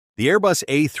The Airbus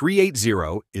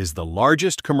A380 is the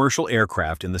largest commercial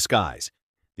aircraft in the skies.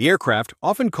 The aircraft,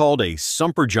 often called a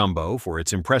super jumbo for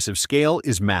its impressive scale,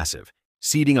 is massive,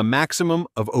 seating a maximum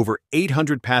of over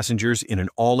 800 passengers in an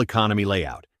all-economy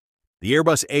layout. The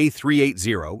Airbus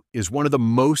A380 is one of the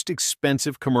most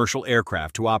expensive commercial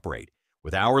aircraft to operate,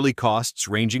 with hourly costs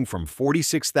ranging from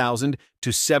 $46,000 to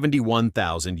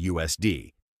 $71,000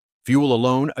 USD. Fuel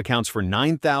alone accounts for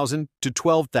 $9,000 to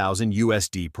 $12,000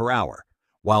 USD per hour,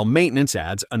 while maintenance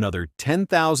adds another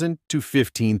 $10,000 to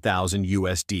 $15,000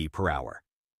 USD per hour.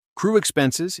 Crew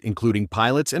expenses, including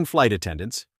pilots and flight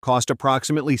attendants, cost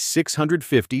approximately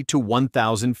 $650 to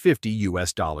 $1,050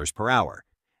 US per hour,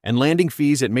 and landing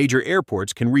fees at major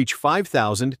airports can reach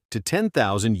 $5,000 to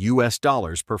 $10,000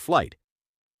 US per flight.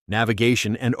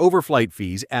 Navigation and overflight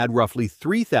fees add roughly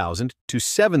 $3,000 to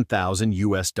 $7,000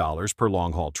 US per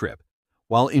long-haul trip,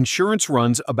 while insurance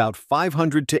runs about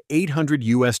 $500 to $800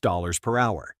 US per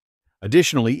hour.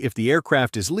 Additionally, if the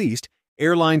aircraft is leased,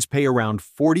 airlines pay around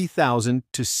 $40,000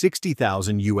 to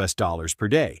 $60,000 US per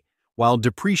day, while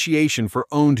depreciation for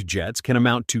owned jets can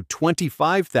amount to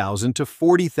 $25,000 to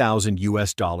 $40,000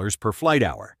 US per flight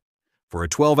hour. For a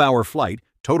 12-hour flight,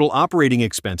 total operating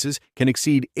expenses can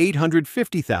exceed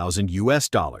 $850,000 US,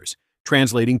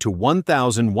 translating to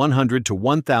 $1,100 to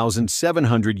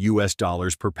 $1,700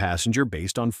 US per passenger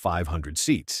based on 500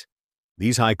 seats.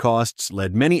 These high costs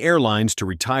led many airlines to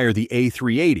retire the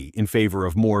A380 in favor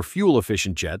of more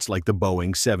fuel-efficient jets like the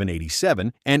Boeing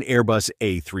 787 and Airbus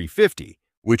A350,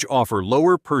 which offer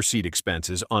lower per-seat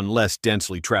expenses on less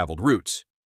densely traveled routes.